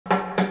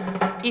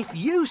If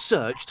you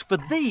searched for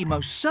the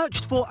most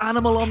searched for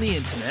animal on the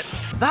internet,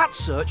 that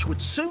search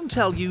would soon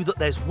tell you that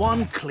there's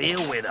one clear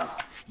winner.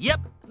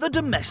 Yep, the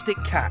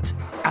domestic cat.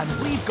 And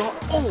we've got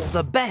all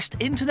the best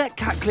internet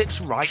cat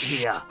clips right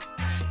here.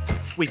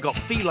 We've got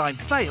feline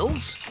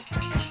fails,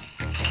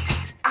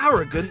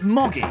 arrogant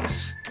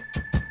moggies.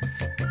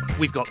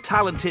 We've got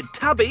talented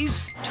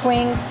tabbies.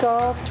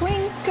 Twinkle,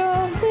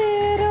 twinkle,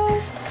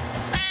 little.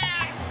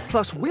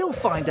 Plus, we'll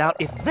find out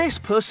if this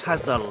puss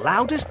has the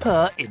loudest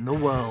purr in the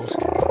world.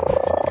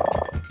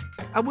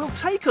 And we'll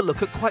take a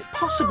look at quite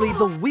possibly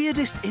the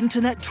weirdest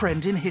internet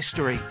trend in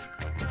history,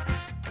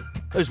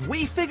 as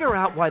we figure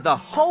out why the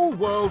whole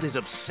world is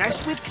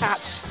obsessed with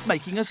cats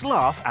making us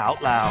laugh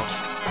out loud.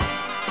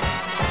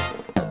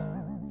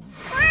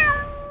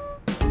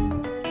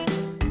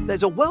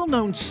 There's a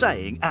well-known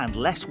saying and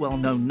less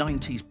well-known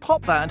 90s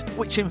pop band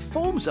which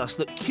informs us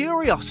that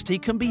curiosity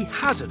can be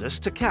hazardous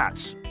to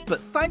cats. But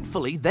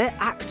thankfully, their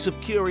acts of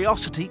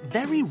curiosity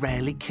very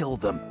rarely kill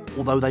them,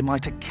 although they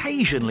might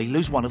occasionally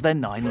lose one of their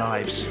 9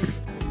 lives.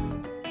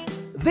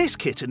 This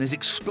kitten is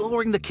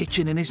exploring the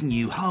kitchen in his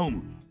new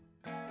home.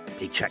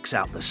 He checks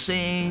out the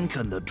sink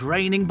and the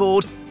draining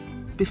board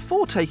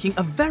before taking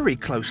a very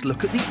close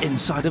look at the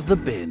inside of the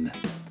bin.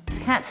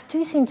 Cats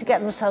do seem to get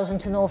themselves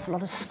into an awful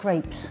lot of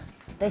scrapes.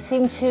 They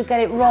seem to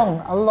get it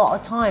wrong a lot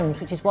of times,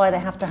 which is why they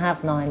have to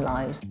have 9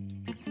 lives.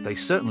 They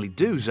certainly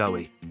do,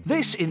 Zoe.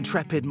 This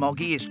intrepid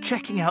moggy is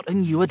checking out a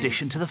new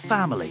addition to the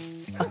family,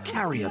 a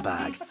carrier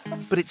bag.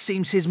 But it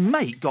seems his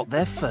mate got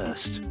there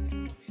first.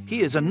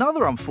 Here's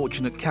another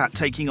unfortunate cat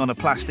taking on a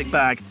plastic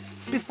bag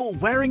before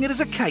wearing it as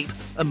a cape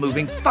and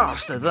moving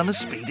faster than a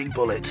speeding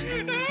bullet.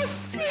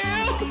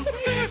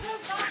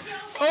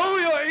 Oh,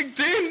 you're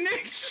doing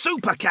it!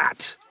 Super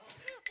cat!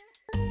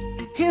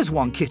 Here's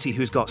one kitty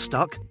who's got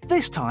stuck,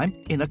 this time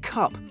in a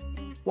cup,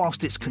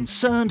 whilst its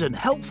concerned and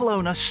helpful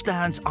owner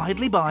stands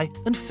idly by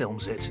and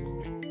films it.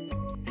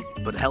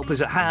 But help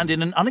is at hand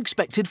in an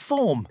unexpected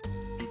form.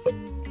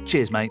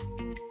 Cheers, mate.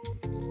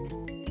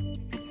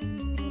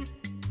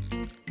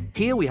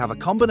 Here we have a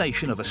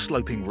combination of a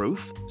sloping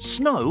roof,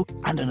 snow,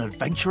 and an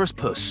adventurous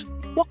puss.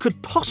 What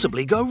could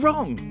possibly go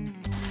wrong?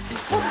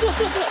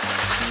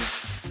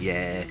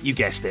 Yeah, you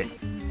guessed it.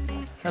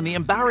 And the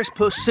embarrassed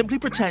puss simply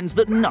pretends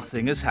that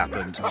nothing has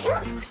happened.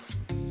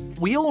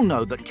 We all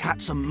know that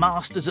cats are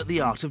masters at the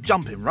art of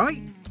jumping,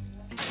 right?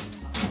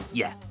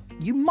 Yeah,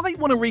 you might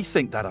want to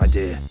rethink that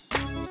idea.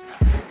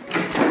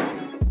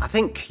 I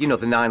think, you know,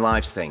 the 9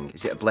 lives thing,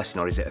 is it a blessing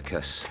or is it a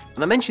curse?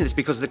 And I mention this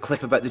because of the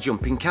clip about the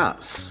jumping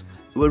cats,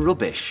 who are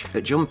rubbish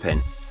at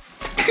jumping.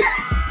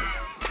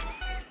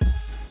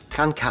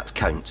 Can cats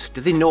count?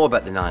 Do they know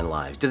about the 9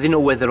 lives? Do they know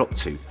where they're up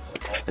to?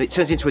 And it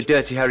turns into a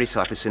Dirty Harry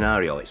type of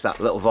scenario. It's that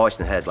little voice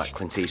in the head like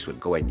Clint Eastwood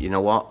going, you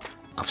know what?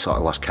 I've sort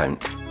of lost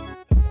count.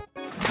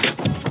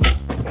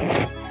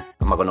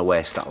 Am I going to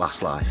waste that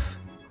last life?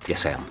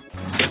 Yes, I am.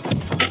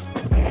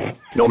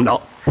 No, I'm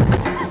not.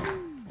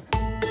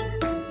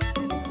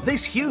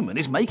 This human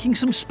is making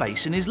some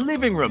space in his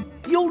living room.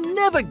 You'll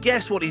never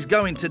guess what he's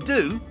going to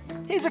do.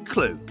 Here's a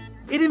clue.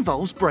 It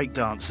involves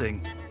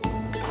breakdancing.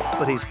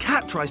 But his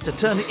cat tries to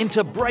turn it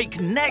into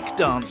breakneck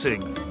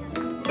dancing.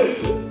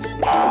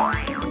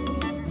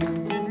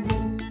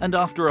 And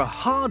after a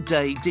hard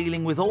day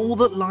dealing with all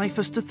that life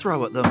has to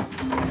throw at them,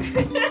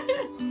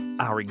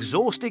 our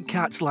exhausted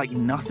cat's like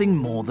nothing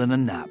more than a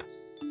nap.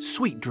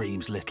 Sweet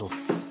dreams, little.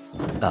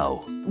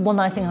 Oh.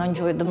 One thing I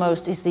enjoyed the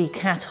most is the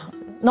cat,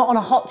 not on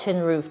a hot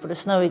tin roof, but a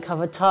snowy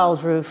covered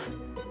tiled roof.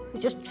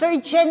 It just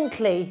very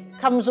gently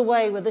comes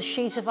away with a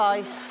sheet of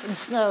ice and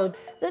snow.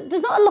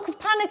 There's not a look of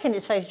panic in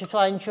its face, which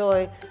I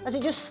enjoy, as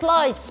it just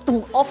slides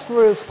off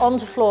roof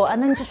onto floor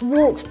and then just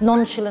walks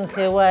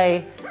nonchalantly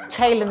away,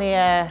 tail in the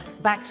air,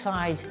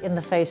 backside in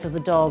the face of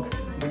the dog.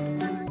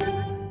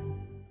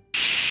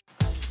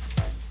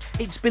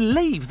 It's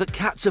believed that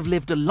cats have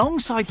lived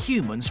alongside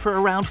humans for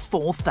around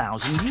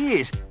 4,000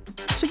 years.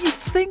 So you'd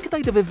think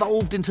they'd have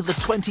evolved into the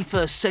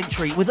 21st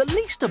century with at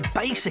least a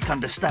basic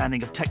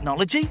understanding of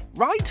technology,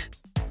 right?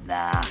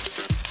 Nah.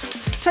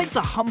 Take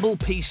the humble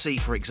PC,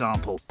 for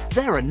example.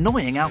 They're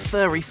annoying our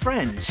furry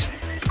friends.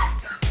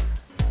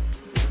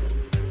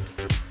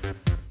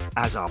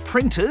 As are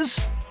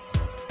printers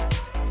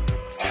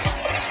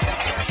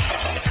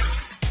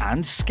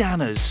and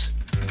scanners.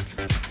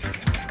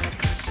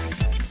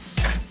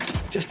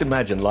 Just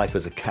imagine life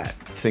as a cat.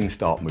 Things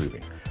start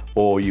moving.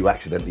 Or you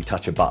accidentally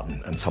touch a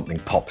button and something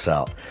pops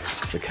out.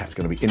 The cat's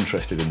going to be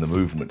interested in the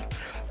movement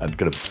and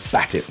going to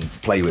bat it and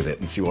play with it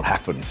and see what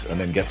happens, and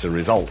then gets a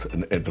result.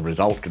 And the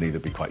result can either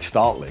be quite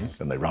startling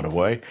and they run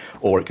away,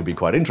 or it could be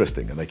quite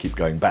interesting and they keep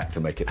going back to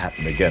make it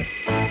happen again.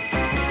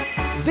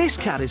 This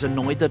cat is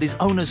annoyed that his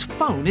owner's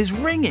phone is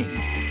ringing.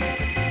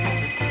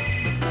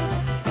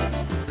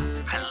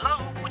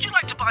 Hello, would you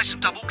like to buy some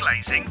double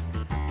glazing?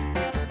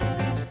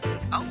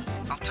 Oh,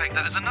 I'll take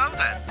that as a no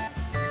then.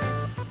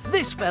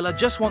 This fella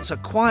just wants a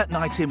quiet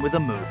night in with a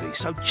movie,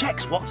 so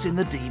checks what's in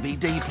the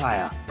DVD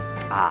player.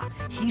 Ah,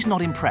 he's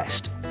not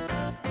impressed.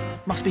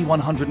 Must be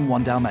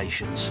 101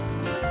 Dalmatians.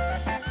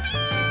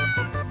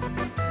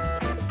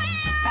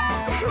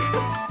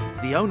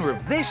 The owner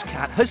of this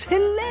cat has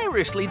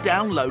hilariously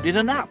downloaded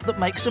an app that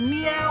makes a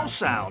meow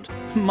sound,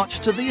 much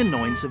to the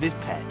annoyance of his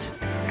pet.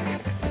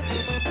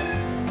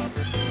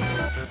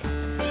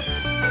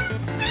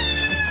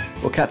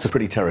 Well, cats are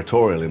pretty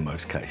territorial in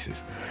most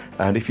cases,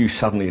 and if you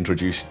suddenly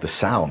introduce the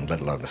sound, let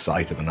alone the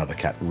sight of another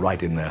cat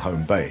right in their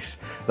home base,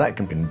 that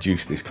can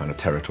induce this kind of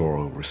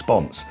territorial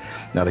response.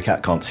 Now, the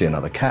cat can't see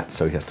another cat,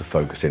 so he has to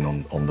focus in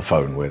on the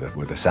phone where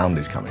the sound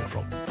is coming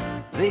from.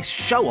 This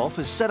show-off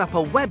has set up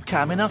a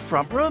webcam in her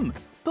front room.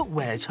 But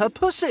where's her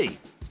pussy?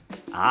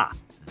 Ah,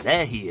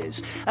 there he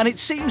is. And it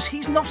seems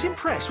he's not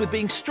impressed with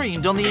being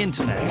streamed on the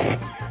internet.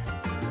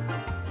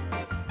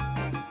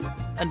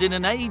 And in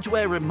an age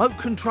where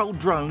remote-controlled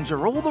drones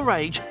are all the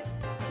rage,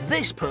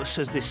 this puss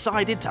has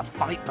decided to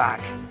fight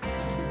back,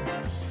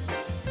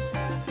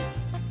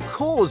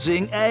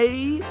 causing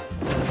a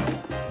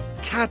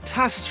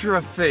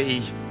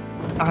catastrophe.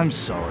 I'm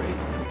sorry.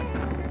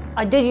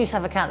 I did used to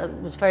have a cat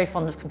that was very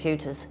fond of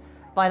computers.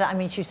 By that I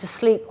mean she used to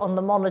sleep on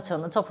the monitor,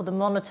 on the top of the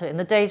monitor, in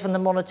the days when the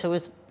monitor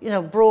was,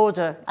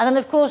 broader. And then,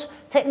 of course,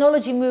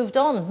 technology moved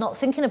on, not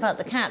thinking about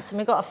the cats, and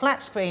we got a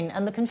flat screen,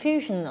 and the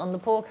confusion on the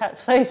poor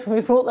cat's face when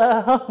we brought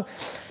her home.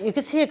 You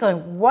could see her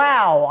going,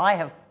 wow, I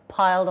have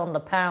piled on the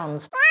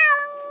pounds.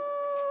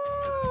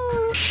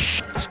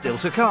 Still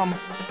to come,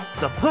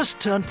 the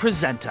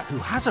puss-turned-presenter who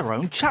has her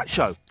own chat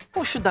show.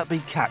 Or should that be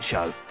cat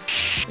show?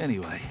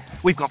 Anyway,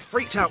 we've got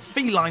freaked out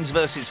felines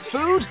versus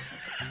food,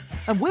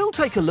 and we'll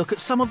take a look at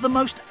some of the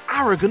most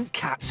arrogant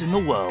cats in the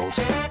world.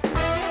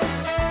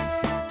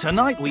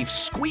 Tonight we've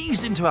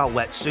squeezed into our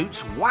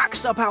wetsuits,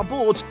 waxed up our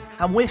boards,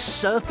 and we're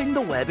surfing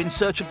the web in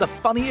search of the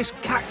funniest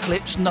cat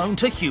clips known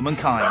to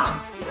humankind.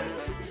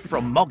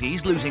 From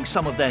moggies losing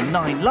some of their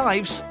 9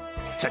 lives,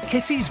 to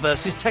kitties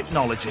versus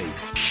technology.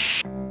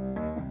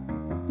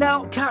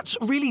 Now, cats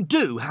really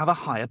do have a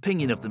high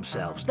opinion of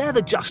themselves. They're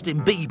the Justin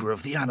Bieber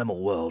of the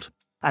animal world.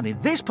 And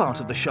in this part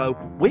of the show,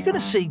 we're going to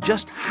see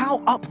just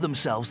how up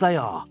themselves they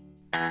are.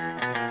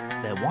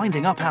 They're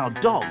winding up our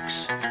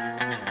dogs.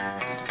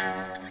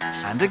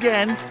 And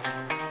again,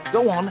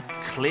 go on,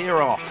 clear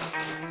off.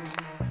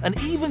 And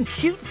even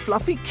cute,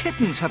 fluffy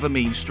kittens have a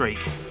mean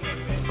streak.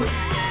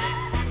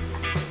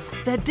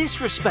 They're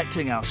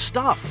disrespecting our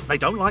stuff. They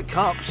don't like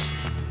cups,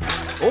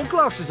 or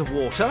glasses of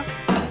water,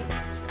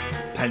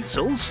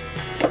 pencils.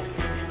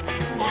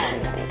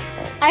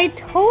 I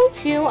told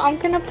you I'm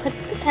gonna put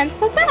the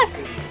pencil back.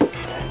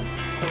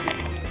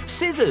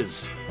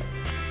 Scissors.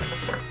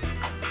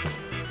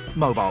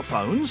 Mobile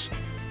phones.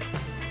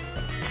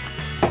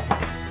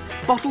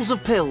 Bottles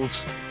of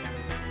pills.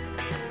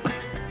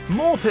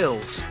 More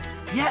pills.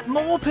 Yet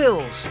more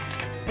pills.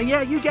 And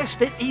yeah, you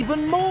guessed it,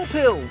 even more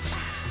pills.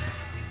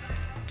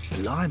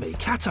 Blimey,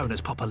 cat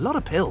owners pop a lot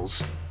of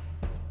pills.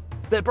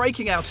 They're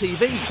breaking our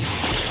TVs.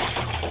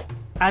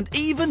 And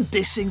even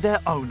dissing their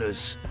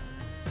owners.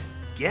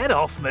 Get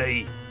off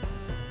me!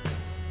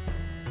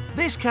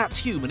 This cat's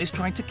human is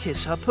trying to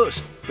kiss her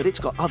puss, but it's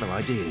got other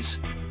ideas.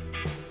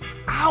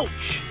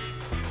 Ouch!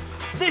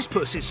 This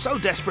puss is so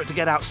desperate to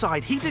get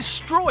outside, he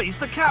destroys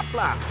the cat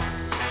flap.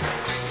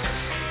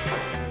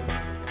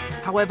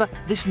 However,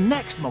 this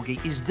next moggy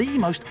is the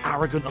most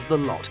arrogant of the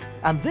lot,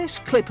 and this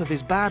clip of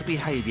his bad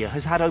behaviour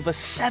has had over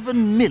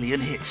 7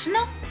 million hits.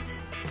 No.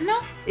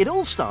 It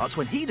all starts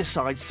when he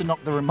decides to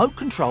knock the remote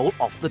control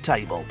off the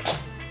table.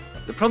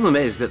 The problem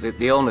is that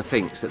the owner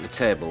thinks that the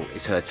table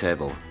is her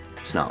table.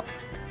 It's not.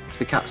 It's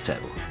the cat's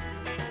table.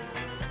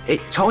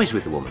 It toys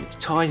with the woman. It's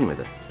toying with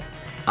her.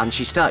 And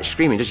she starts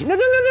screaming, does she? No,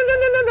 no, no, no, no,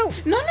 no,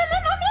 no, no.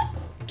 No.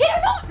 Get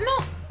her,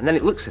 no. And then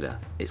it looks at her.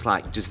 It's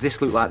like, does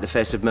this look like the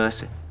face of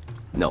mercy?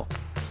 No.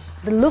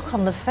 The look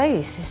on the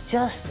face is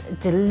just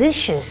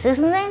delicious,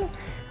 isn't it?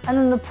 And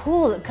then the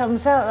paw that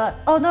comes out like,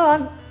 oh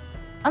no,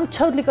 I'm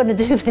totally going to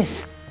do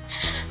this.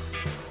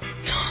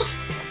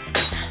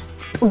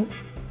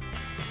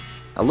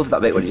 I love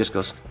that bit when it just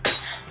goes,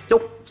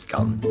 nope, it's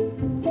gone.